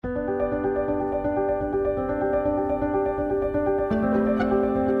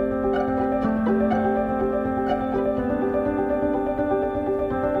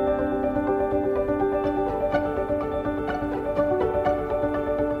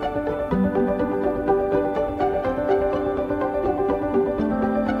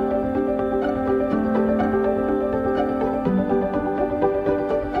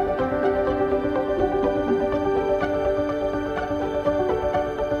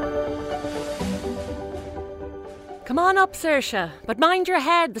Come on up, Saoirse, but mind your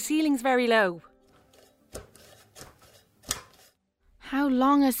head, the ceiling's very low. How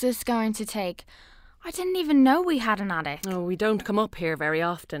long is this going to take? I didn't even know we had an attic. Oh, we don't come up here very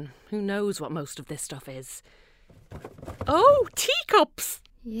often. Who knows what most of this stuff is? Oh, teacups!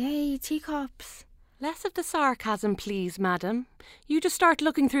 Yay, teacups. Less of the sarcasm, please, madam. You just start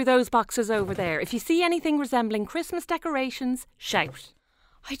looking through those boxes over there. If you see anything resembling Christmas decorations, shout.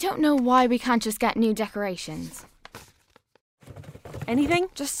 I don't know why we can't just get new decorations. Anything?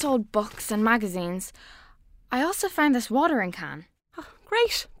 Just old books and magazines. I also found this watering can. Oh,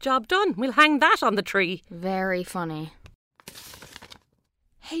 great. Job done. We'll hang that on the tree. Very funny.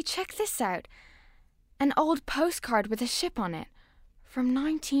 Hey, check this out. An old postcard with a ship on it. From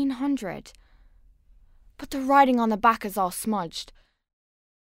 1900. But the writing on the back is all smudged.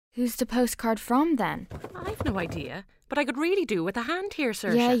 Who's the postcard from then? I've no idea, but I could really do with a hand here,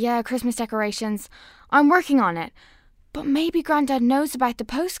 Saoirse. Yeah, Christmas decorations. I'm working on it. But maybe Grandad knows about the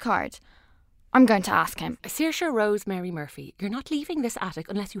postcard. I'm going to ask him. Saoirse Rosemary Murphy, you're not leaving this attic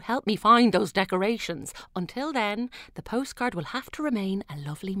unless you help me find those decorations. Until then, the postcard will have to remain a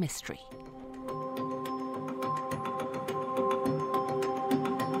lovely mystery.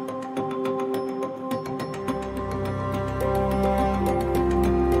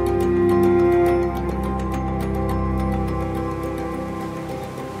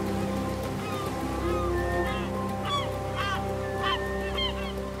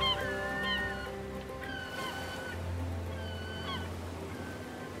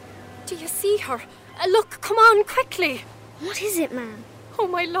 Do you see her? Look, come on, quickly. What is it, ma'am? Oh,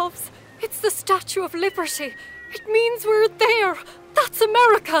 my loves, it's the Statue of Liberty. It means we're there. That's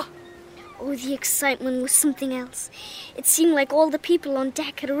America. Oh, the excitement was something else. It seemed like all the people on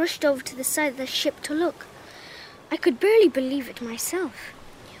deck had rushed over to the side of the ship to look. I could barely believe it myself.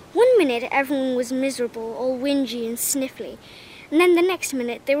 1 minute, everyone was miserable, all whingy and sniffly. And then the next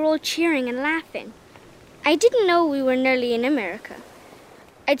minute, they were all cheering and laughing. I didn't know we were nearly in America.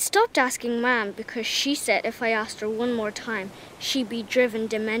 I'd stopped asking Ma'am because she said if I asked her one more time, she'd be driven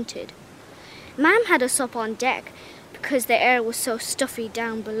demented. Ma'am had us up on deck because the air was so stuffy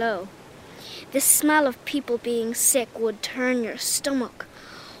down below. The smell of people being sick would turn your stomach,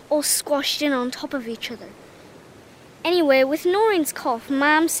 all squashed in on top of each other. Anyway, with Noreen's cough,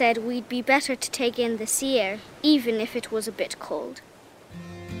 Ma'am said we'd be better to take in the sea air, even if it was a bit cold.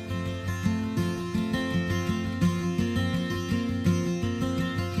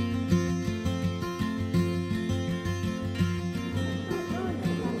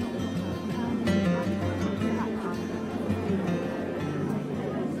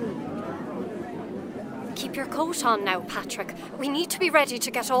 Keep your coat on now, Patrick. We need to be ready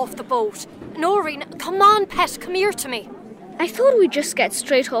to get off the boat. Noreen, come on, pet, come here to me. I thought we'd just get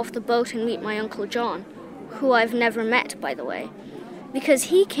straight off the boat and meet my Uncle John, who I've never met, by the way, because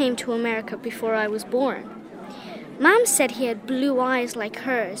he came to America before I was born. Ma'am said he had blue eyes like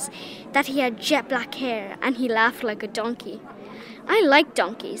hers, that he had jet black hair, and he laughed like a donkey. I like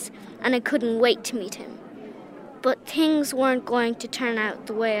donkeys, and I couldn't wait to meet him. But things weren't going to turn out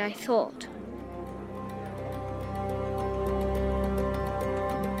the way I thought.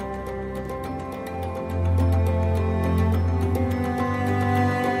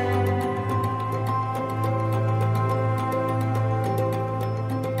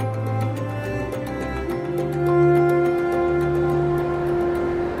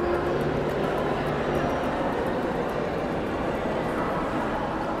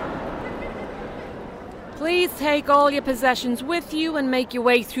 Please take all your possessions with you and make your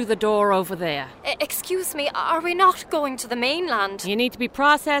way through the door over there. Excuse me, are we not going to the mainland? You need to be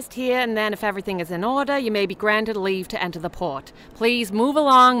processed here, and then if everything is in order, you may be granted leave to enter the port. Please move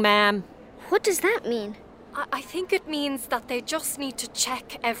along, ma'am. What does that mean? I think it means that they just need to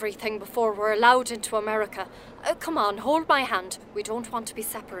check everything before we're allowed into America. Come on, hold my hand. We don't want to be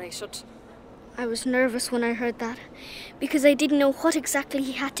separated. I was nervous when I heard that, because I didn't know what exactly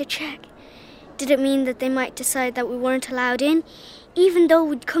he had to check. Did it mean that they might decide that we weren't allowed in, even though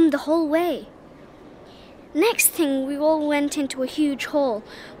we'd come the whole way? Next thing, we all went into a huge hall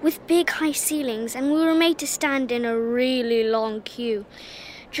with big high ceilings, and we were made to stand in a really long queue,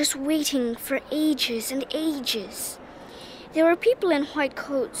 just waiting for ages and ages. There were people in white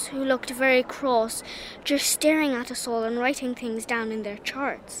coats who looked very cross, just staring at us all and writing things down in their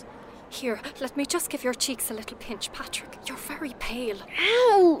charts. Here, let me just give your cheeks a little pinch, Patrick. You're very pale.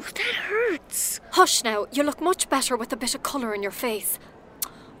 Ow, that hurts. Hush now, you look much better with a bit of colour in your face.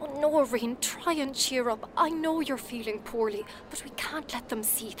 Oh, Noreen, try and cheer up. I know you're feeling poorly, but we can't let them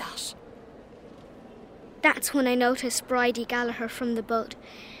see that. That's when I noticed Bridie Gallagher from the boat,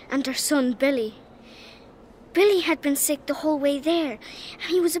 and her son Billy. Billy had been sick the whole way there, and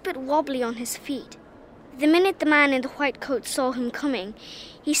he was a bit wobbly on his feet. The minute the man in the white coat saw him coming,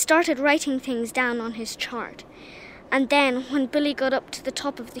 he started writing things down on his chart. And then, when Billy got up to the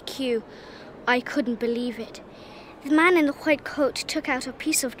top of the queue, I couldn't believe it. The man in the white coat took out a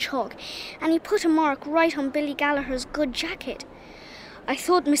piece of chalk, and he put a mark right on Billy Gallagher's good jacket. I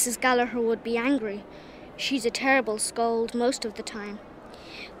thought Mrs. Gallagher would be angry. She's a terrible scold most of the time.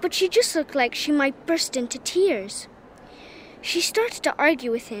 But she just looked like she might burst into tears. She started to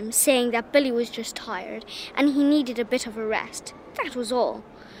argue with him, saying that Billy was just tired and he needed a bit of a rest. That was all.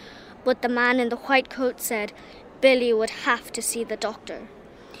 But the man in the white coat said Billy would have to see the doctor.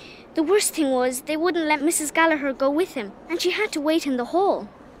 The worst thing was they wouldn't let Mrs. Gallagher go with him, and she had to wait in the hall.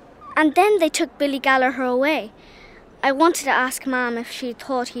 And then they took Billy Gallagher away. I wanted to ask Mum if she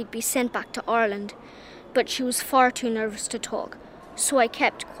thought he'd be sent back to Ireland, but she was far too nervous to talk, so I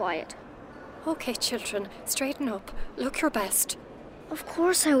kept quiet. OK, children, straighten up. Look your best. Of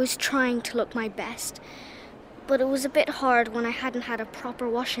course I was trying to look my best, but it was a bit hard when I hadn't had a proper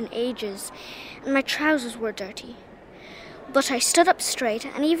wash in ages, and my trousers were dirty. But I stood up straight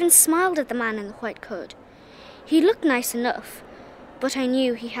and even smiled at the man in the white coat. He looked nice enough, but I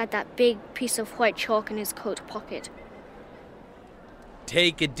knew he had that big piece of white chalk in his coat pocket.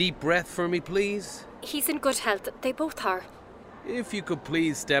 Take a deep breath for me, please. He's in good health. They both are. If you could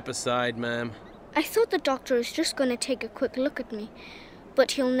please step aside, ma'am. I thought the doctor was just going to take a quick look at me,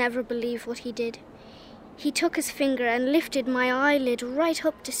 but he'll never believe what he did. He took his finger and lifted my eyelid right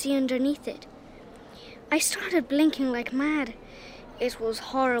up to see underneath it. I started blinking like mad. It was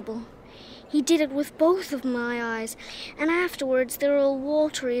horrible. He did it with both of my eyes, and afterwards they were all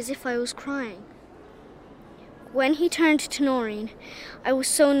watery as if I was crying. When he turned to Noreen, I was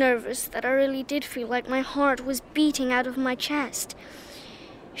so nervous that I really did feel like my heart was beating out of my chest.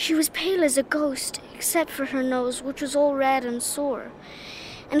 She was pale as a ghost, except for her nose, which was all red and sore.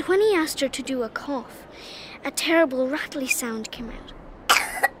 And when he asked her to do a cough, a terrible rattly sound came out.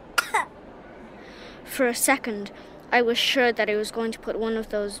 For a second, I was sure that he was going to put one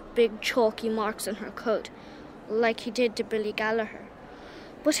of those big chalky marks on her coat, like he did to Billy Gallagher.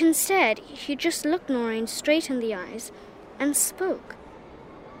 But instead, he just looked Noreen straight in the eyes and spoke.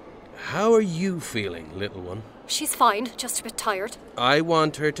 How are you feeling, little one? She's fine, just a bit tired. I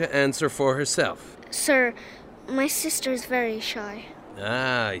want her to answer for herself. Sir, my sister's very shy.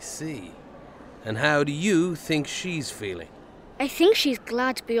 Ah, I see. And how do you think she's feeling? I think she's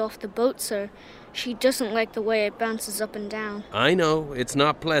glad to be off the boat, sir. She doesn't like the way it bounces up and down. I know, it's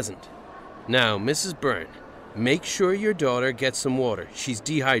not pleasant. Now, Mrs. Byrne, make sure your daughter gets some water. She's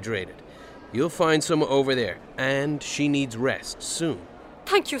dehydrated. You'll find some over there, and she needs rest soon.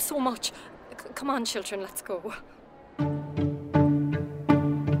 Thank you so much. Come on, children, let's go.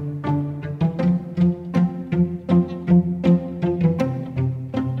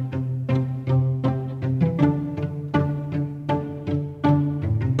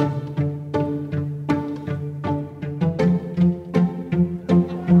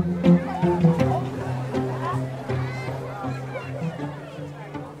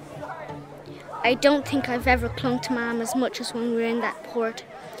 I don't think I've ever clung to Mum as much as when we were in that port.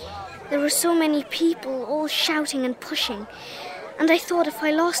 There were so many people, all shouting and pushing. And I thought if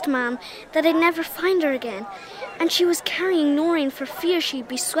I lost Mum, that I'd never find her again. And she was carrying Noreen for fear she'd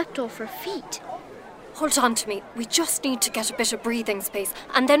be swept off her feet. Hold on to me. We just need to get a bit of breathing space,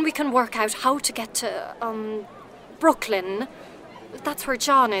 and then we can work out how to get to, Brooklyn. That's where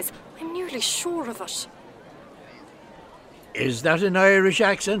John is. I'm nearly sure of it. Is that an Irish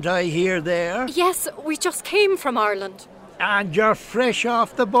accent I hear there? Yes, we just came from Ireland. And you're fresh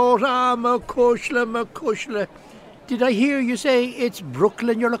off the boat, Macushla. Did I hear you say it's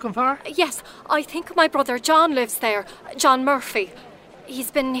Brooklyn you're looking for? Yes, I think my brother John lives there. John Murphy. He's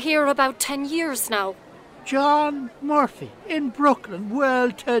been here about 10 years now. John Murphy in Brooklyn.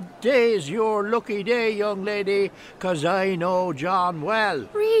 Well, today's your lucky day, young lady, 'cause I know John well.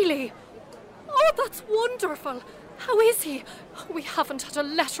 Really? Oh, that's wonderful. How is he? We haven't had a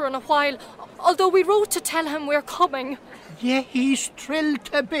letter in a while, although we wrote to tell him we're coming. Yeah, he's thrilled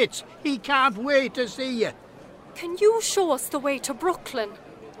to bits. He can't wait to see you. Can you show us the way to Brooklyn?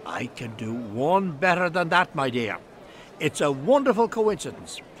 I can do one better than that, my dear. It's a wonderful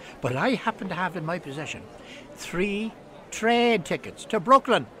coincidence, but I happen to have in my possession 3 train tickets to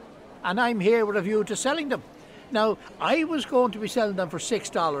Brooklyn, and I'm here with a view to selling them. Now, I was going to be selling them for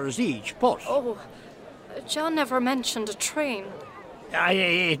 $6 each, but... Oh, John never mentioned a train.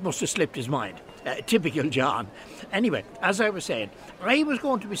 It must have slipped his mind. Typical John. Anyway, as I was saying, I was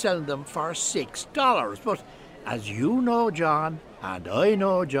going to be selling them for $6, but as you know John, and I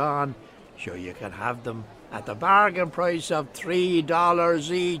know John, sure you can have them at the bargain price of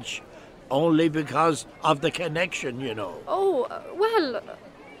 $3 each, only because of the connection, you know. Oh, well,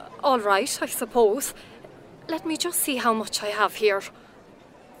 all right, I suppose. Let me just see how much I have here.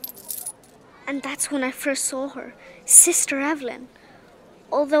 And that's when I first saw her, Sister Evelyn.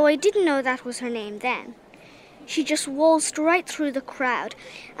 Although I didn't know that was her name then. She just waltzed right through the crowd,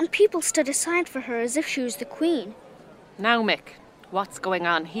 and people stood aside for her as if she was the queen. Now, Mick, what's going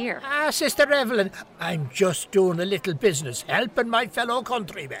on here? Sister Evelyn, I'm just doing a little business, helping my fellow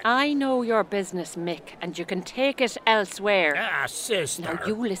countrymen. I know your business, Mick, and you can take it elsewhere. Sister. Now,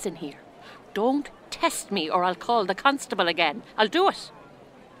 you listen here. Don't test me or I'll call the constable again. I'll do it.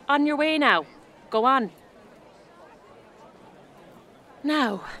 On your way now. Go on.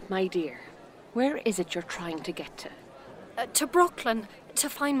 Now, my dear, where is it you're trying to get to? To Brooklyn, to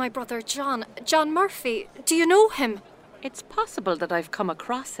find my brother John. John Murphy. Do you know him? It's possible that I've come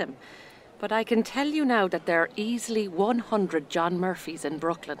across him, but I can tell you now that there are easily 100 John Murphys in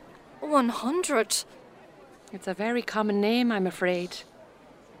Brooklyn. 100? It's a very common name, I'm afraid.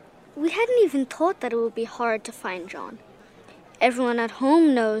 We hadn't even thought that it would be hard to find John. Everyone at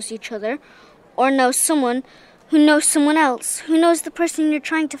home knows each other, or knows someone who knows someone else, who knows the person you're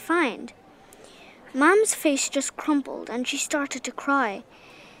trying to find. Mam's face just crumpled and she started to cry.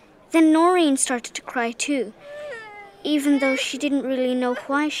 Then Noreen started to cry too, even though she didn't really know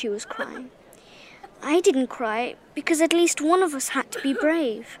why she was crying. I didn't cry because at least one of us had to be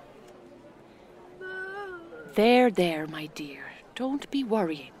brave. There, my dear. Don't be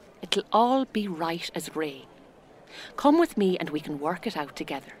worrying. It'll all be right as rain. Come with me and we can work it out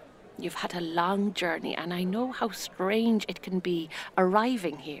together. You've had a long journey and I know how strange it can be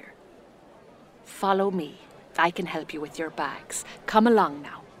arriving here. Follow me. I can help you with your bags. Come along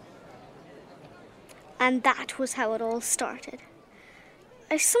now. And that was how it all started.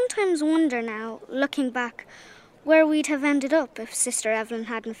 I sometimes wonder now, looking back, where we'd have ended up if Sister Evelyn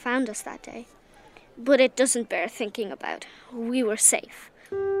hadn't found us that day. But it doesn't bear thinking about. We were safe.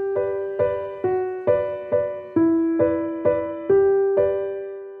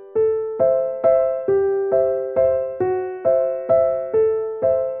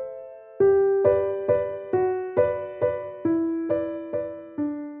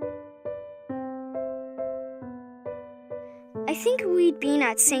 I think we'd been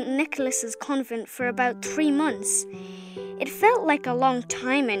at St. Nicholas's convent for about 3 months. It felt like a long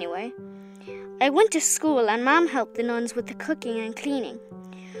time anyway. I went to school and Mom helped the nuns with the cooking and cleaning.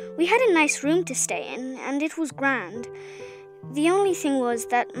 We had a nice room to stay in and it was grand. The only thing was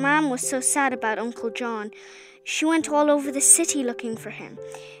that Mom was so sad about Uncle John. She went all over the city looking for him,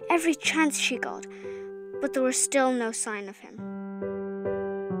 every chance she got, but there was still no sign of him.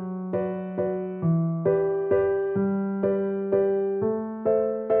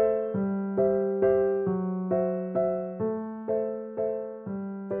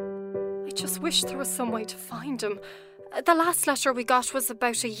 I just wish there was some way to find him. The last letter we got was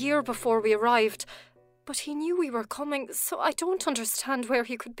about a year before we arrived, but he knew we were coming, so I don't understand where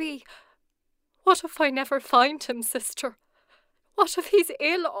he could be. What if I never find him, sister? What if he's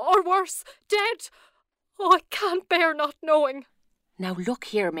ill, or worse, dead? Oh, I can't bear not knowing. Now look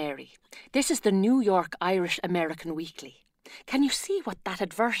here, Mary. This is the New York Irish American Weekly. Can you see what that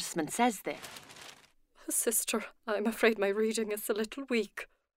advertisement says there? Sister, I'm afraid my reading is a little weak.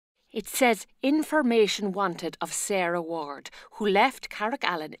 It says, information wanted of Sarah Ward, who left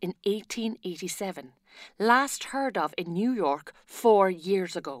Carrick-Allen in 1887. Last heard of in New York 4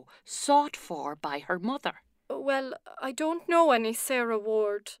 years ago. Sought for by her mother. Well, I don't know any Sarah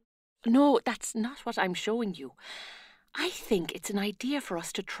Ward. No, that's not what I'm showing you. I think it's an idea for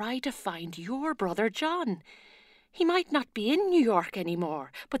us to try to find your brother John. He might not be in New York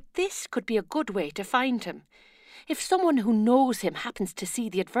anymore, but this could be a good way to find him. If someone who knows him happens to see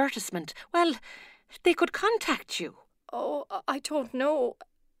the advertisement, well, they could contact you. Oh, I don't know.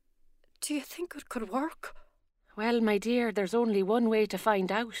 Do you think it could work? Well, my dear, there's only one way to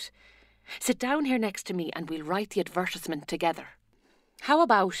find out. Sit down here next to me and we'll write the advertisement together. How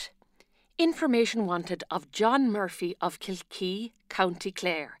about information wanted of John Murphy of Kilkee, County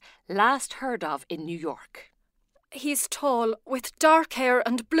Clare, last heard of in New York. He's tall, with dark hair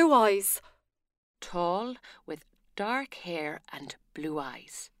and blue eyes. Tall, with dark hair and blue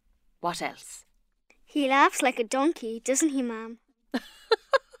eyes. What else? He laughs like a donkey, doesn't he, Ma'am?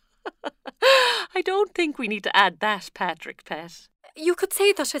 I don't think we need to add that, Patrick, pet. You could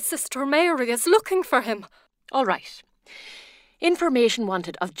say that his sister Mary is looking for him. All right. Information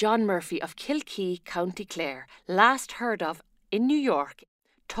wanted of John Murphy of Kilkee, County Clare, last heard of in New York,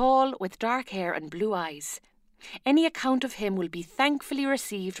 tall with dark hair and blue eyes. Any account of him will be thankfully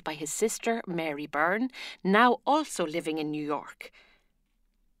received by his sister, Mary Byrne, now also living in New York.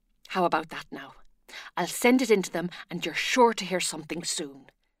 How about that now? I'll send it in to them and you're sure to hear something soon.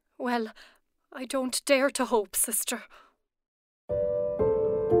 Well, I don't dare to hope, sister.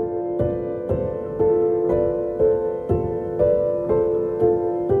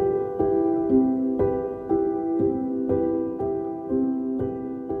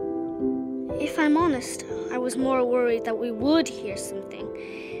 If I'm honest, I was more worried that we would hear something,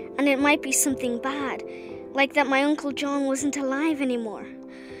 and it might be something bad, like that my Uncle John wasn't alive anymore.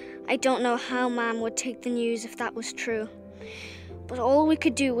 I don't know how Mam would take the news if that was true, but all we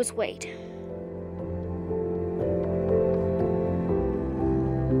could do was wait.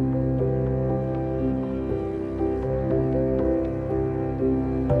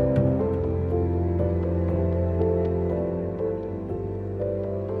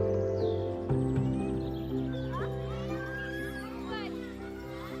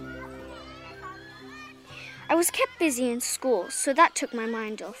 I was kept busy in school, so that took my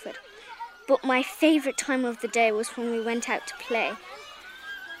mind off it. But my favourite time of the day was when we went out to play.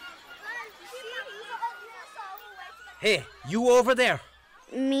 Hey, you over there?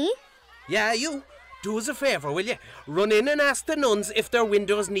 Me? Yeah, you. Do us a favour, will you? Run in and ask the nuns if their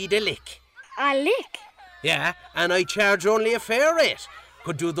windows need a lick. A lick? Yeah, and I charge only a fair rate.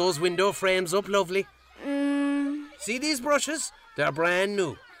 Could do those window frames up lovely. See these brushes? They're brand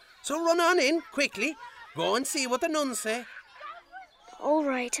new. So run on in, quickly. Go and see what the nuns say. All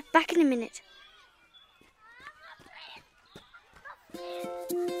right, back in a minute.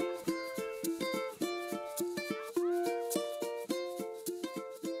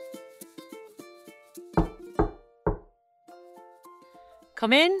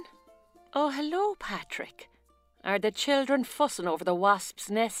 Come in. Oh, hello, Patrick. Are the children fussing over the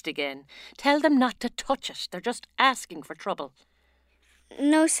wasp's nest again? Tell them not to touch it. They're just asking for trouble.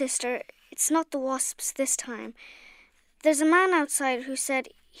 No, sister, it's not the wasps this time. There's a man outside who said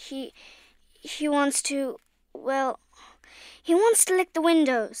he wants to, well, he wants to lick the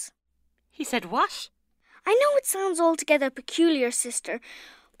windows. He said what? I know it sounds altogether peculiar, sister,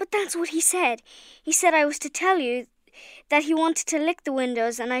 but that's what he said. He said I was to tell you that he wanted to lick the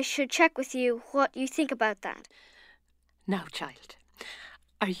windows and I should check with you what you think about that. Now, child,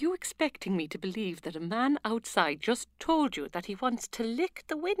 are you expecting me to believe that a man outside just told you that he wants to lick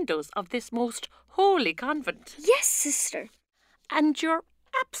the windows of this most holy convent? Yes, sister. And you're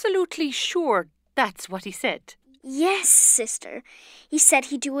absolutely sure that's what he said? Yes, sister. He said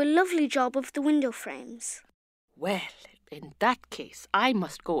he'd do a lovely job of the window frames. Well, in that case, I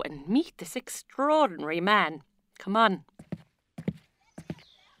must go and meet this extraordinary man. Come on.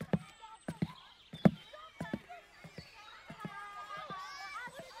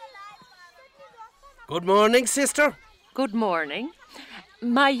 Good morning, sister. Good morning.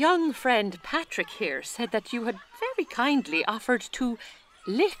 My young friend Patrick here said that you had very kindly offered to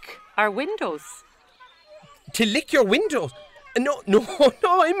lick our windows. To lick your windows? No,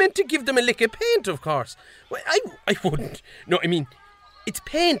 I meant to give them a lick of paint, of course. Well, I wouldn't. No, I mean, it's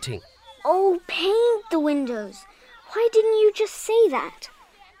painting. Oh, paint the windows. Why didn't you just say that?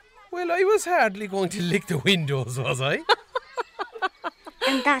 Well, I was hardly going to lick the windows, was I?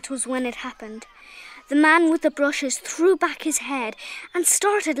 And that was when it happened. The man with the brushes threw back his head and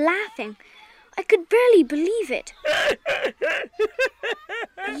started laughing. I could barely believe it.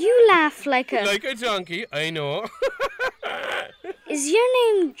 You laugh like a... Like a donkey, I know. Is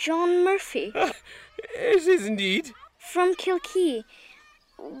your name John Murphy? It is indeed. From Kilkee,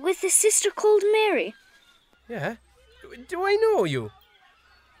 with a sister called Mary? Yeah? Do I know you?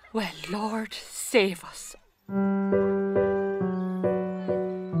 Well, Lord, save us.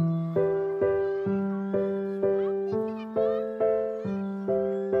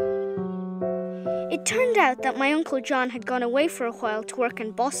 It turned out that my Uncle John had gone away for a while to work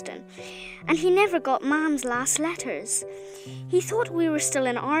in Boston, and he never got Mam's last letters. He thought we were still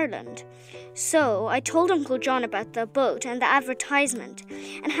in Ireland. So I told Uncle John about the boat and the advertisement,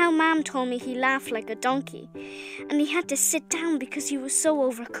 and how Mam told me he laughed like a donkey, and he had to sit down because he was so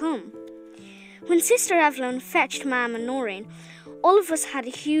overcome. When Sister Evelyn fetched Mam and Noreen, all of us had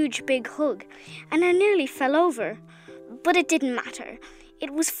a huge big hug, and I nearly fell over. But it didn't matter.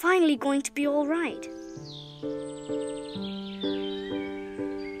 It was finally going to be all right.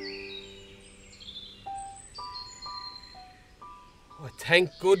 Oh, thank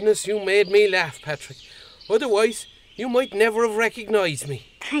goodness you made me laugh, Patrick. Otherwise, you might never have recognised me.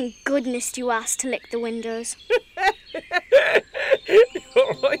 Thank goodness you asked to lick the windows.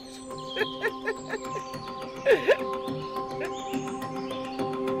 All right.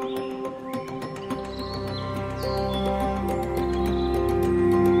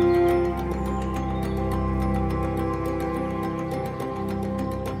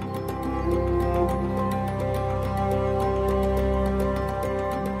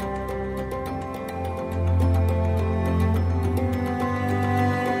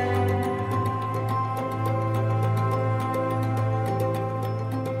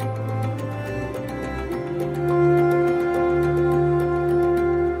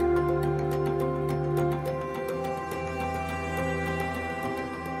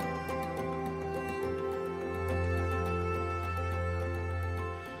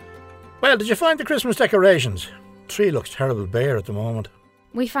 Well, did you find the Christmas decorations? Tree looks terrible bare at the moment.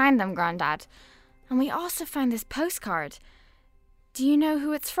 We found them, Grandad. And we also found this postcard. Do you know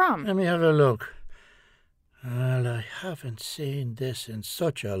who it's from? Let me have a look. Well, I haven't seen this in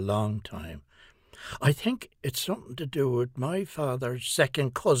such a long time. I think it's something to do with my father's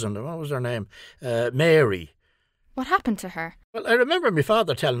second cousin. What was her name? Mary. What happened to her? Well, I remember my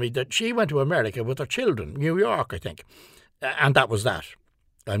father telling me that she went to America with her children, New York, I think. And that was that.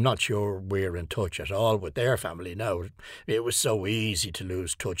 I'm not sure we're in touch at all with their family now. It was so easy to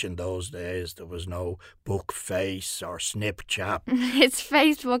lose touch in those days. There was no book face or Snapchat. It's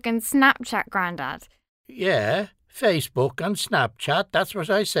Facebook and Snapchat, Grandad. Yeah, Facebook and Snapchat, that's what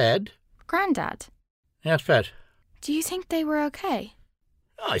I said. Grandad? Yes, Pet? Do you think they were okay?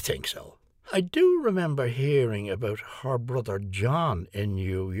 I think so. I do remember hearing about her brother John in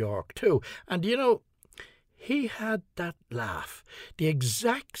New York too. And you know, he had that laugh, the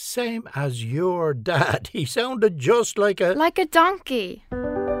exact same as your dad. He sounded just like a... Like a donkey.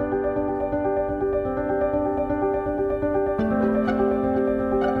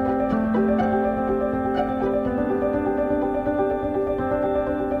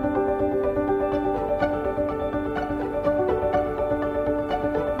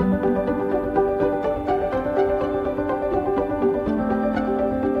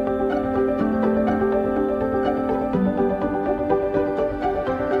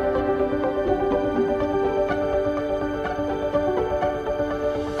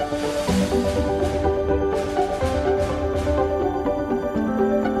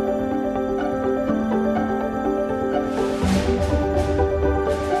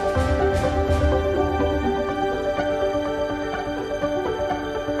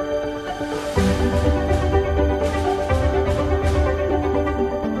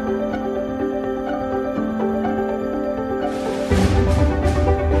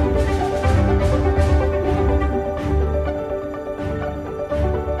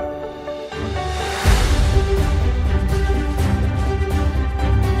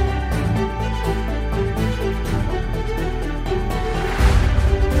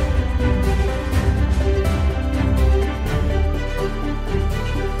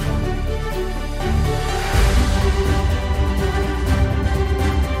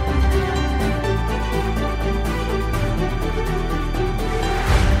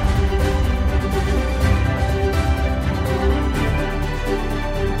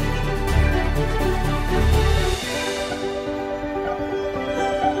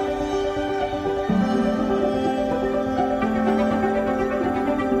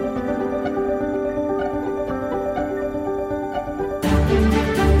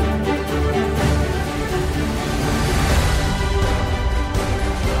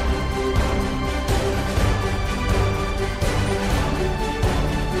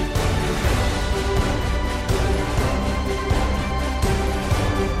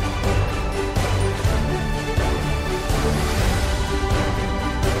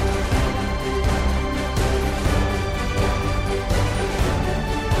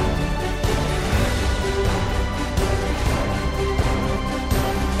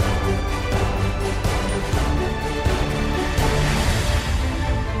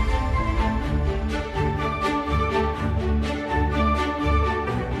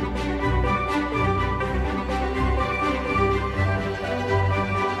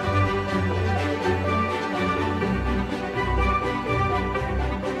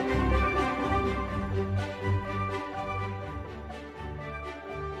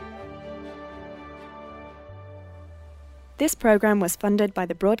 This programme was funded by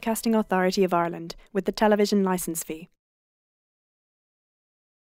the Broadcasting Authority of Ireland with the television licence fee.